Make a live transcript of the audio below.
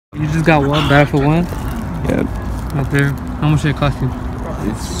You just got what? Battlefield 1? Yep. Out there. How much did it cost you?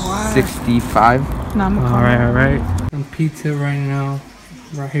 It's 65. Alright. Some pizza right now.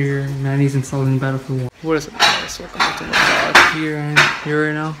 Right here. Manny's installing Battlefield 1. What is it? Welcome back to my vlog. Here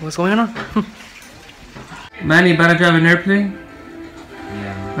right now. What's going on? Manny, about to drive an airplane?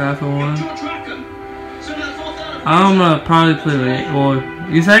 Yeah. Battlefield 1. I'm gonna probably play later. Well,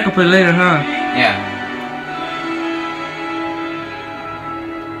 you said I could play later, huh? Yeah.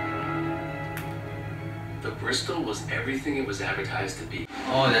 The Bristol was everything it was advertised to be.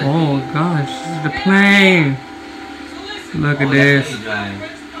 Oh gosh, this is the plane. Look at this.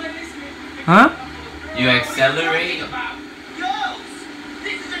 Huh? You accelerate. Girls,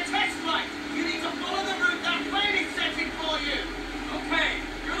 this is a test flight. You need to follow the route that plane is setting for you. Okay,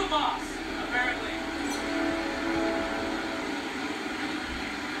 you're the boss, apparently.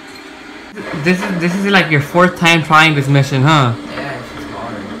 This is like your 4th time trying this mission, huh? Yeah, it's just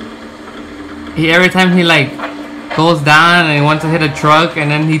hard. Every time he like goes down and he wants to hit a truck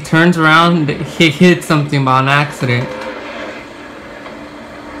and then he turns around, he hits something by an accident.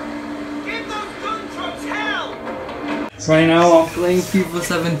 Give those gun trucks hell. Right now I'm playing FIFA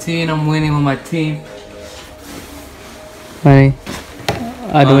 17. I'm winning with my team. Hey,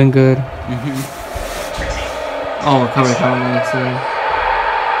 I'm doing good. Oh, come on.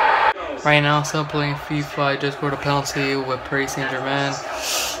 Right now, still playing FIFA. I just scored a penalty with Paris Saint-Germain.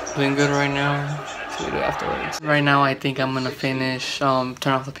 Doing good right now. So we do afterwards. Right now, I think I'm gonna finish. Turn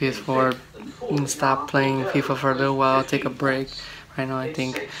off the PS4, and stop playing FIFA for a little while. Take a break. Right now, I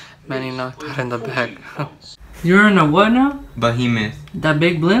think Manny knocked out in the back. You're in a what now? Behemoth. That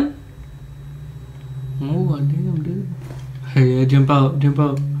big blimp? Oh, damn, dude. Hey, jump out.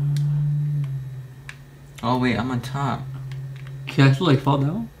 Oh wait, I'm on top. Can I actually like fall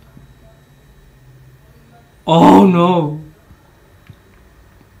down? Oh no!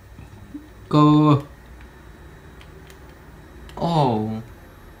 Go. Oh.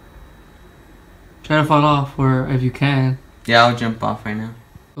 Try to fall off, or if you can. Yeah, I'll jump off right now.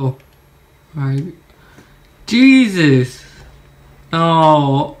 Oh. Alright. Jesus!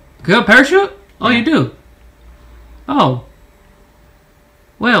 Oh. Good parachute? Oh, you do? Oh.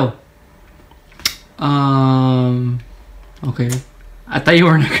 Well. Okay. I thought you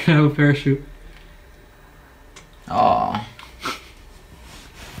weren't gonna have a parachute. Oh.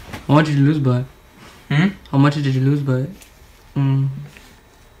 How much did you lose by? How much did you lose by?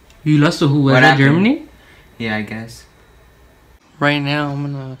 You lost to who? Was it Germany? Yeah, I guess. Right now, I'm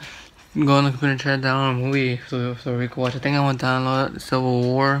gonna go on the computer and try to download a movie so we can watch. I think I want to download Civil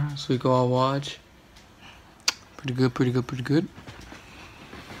War so we can all watch. Pretty good.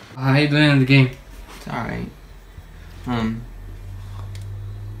 How you doing in the game? It's alright.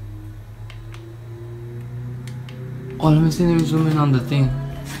 Oh, let me see them zoom in on the thing.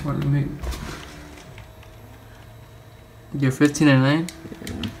 What, let me... You're 15 and 9?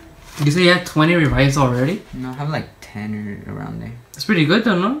 Yeah. You say you have 20 revives already? No, I have like 10 or around there. That's pretty good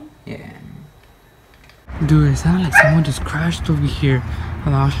though, no? Yeah. Dude, it sounded like someone just crashed over here.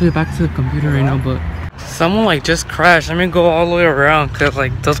 I'll show you back to the computer right now, but... Someone like just crashed. Let me go all the way around because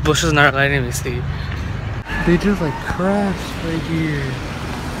like those bushes not letting me see. They just like crashed right here.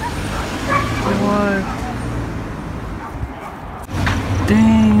 What?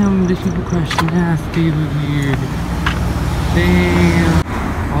 Damn, these people crashed nasty over here.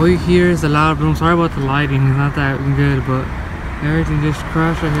 Damn. All you hear is a loud boom. Sorry about the lighting, it's not that good, but everything just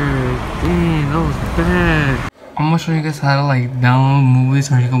crashed right here. Damn, that was bad. I'm gonna show you guys how to like download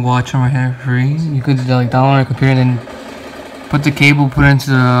movies or you can watch them right here for free. You could like download on your computer and then put the cable, put it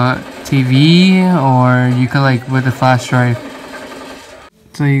into the TV, or you could like with the flash drive.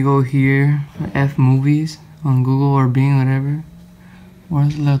 So you go here, F movies on Google or Bing, whatever.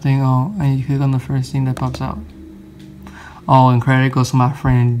 Where's the little thing? Oh, and you click on the first thing that pops out. Oh, and credit goes to my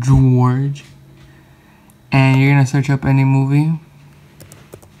friend George. And you're gonna search up any movie.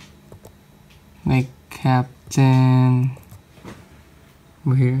 Like Captain.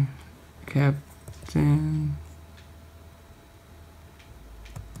 Over here. Captain.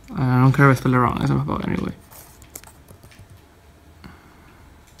 I don't care if I spell it wrong. It's my fault anyway.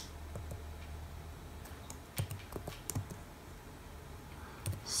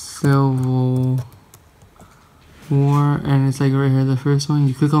 Civil War, and it's like right here, the first one.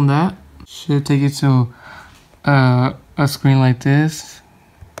 You click on that, should take you to a screen like this.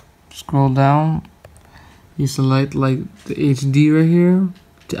 Scroll down, you select like the HD right here.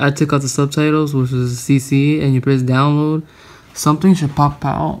 I took out the subtitles, which is CC, and you press download. Something should pop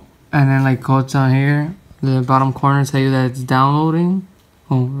out, and then like go down here, the bottom corner tell you that it's downloading.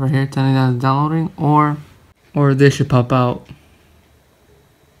 Oh, right here telling you that it's downloading, or this should pop out.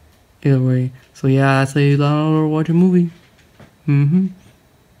 Either way. So yeah, I say download or watch a movie.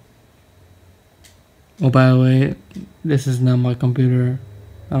 Oh, by the way, this is not my computer.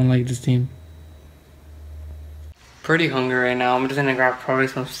 I don't like this team. Pretty hungry right now. I'm just gonna grab probably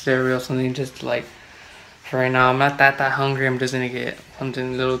some cereal, something just like. For right now, I'm not that hungry. I'm just gonna get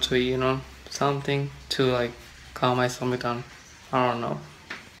something little to eat, you know, something to like calm my stomach down. I don't know.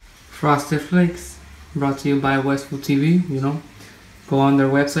 Frosted Flakes, brought to you by Westwood TV. You know, go on their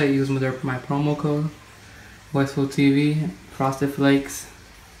website, use my promo code Westwood TV. Frosted Flakes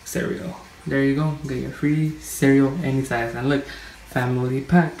cereal. There you go. Get your free cereal any size. And look, family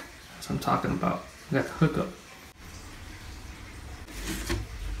pack. That's what I'm talking about. I got the hookup.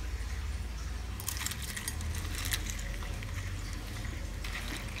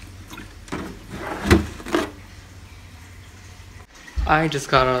 I just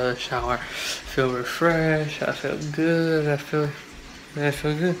got out of the shower. I feel refreshed. I feel good. I feel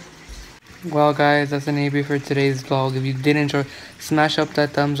good. Well, guys, that's an AB for today's vlog. If you did enjoy, smash up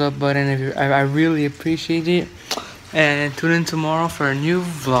that thumbs up button. I really appreciate it. And tune in tomorrow for a new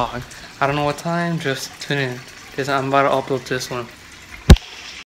vlog. I don't know what time. Just tune in because I'm about to upload this one.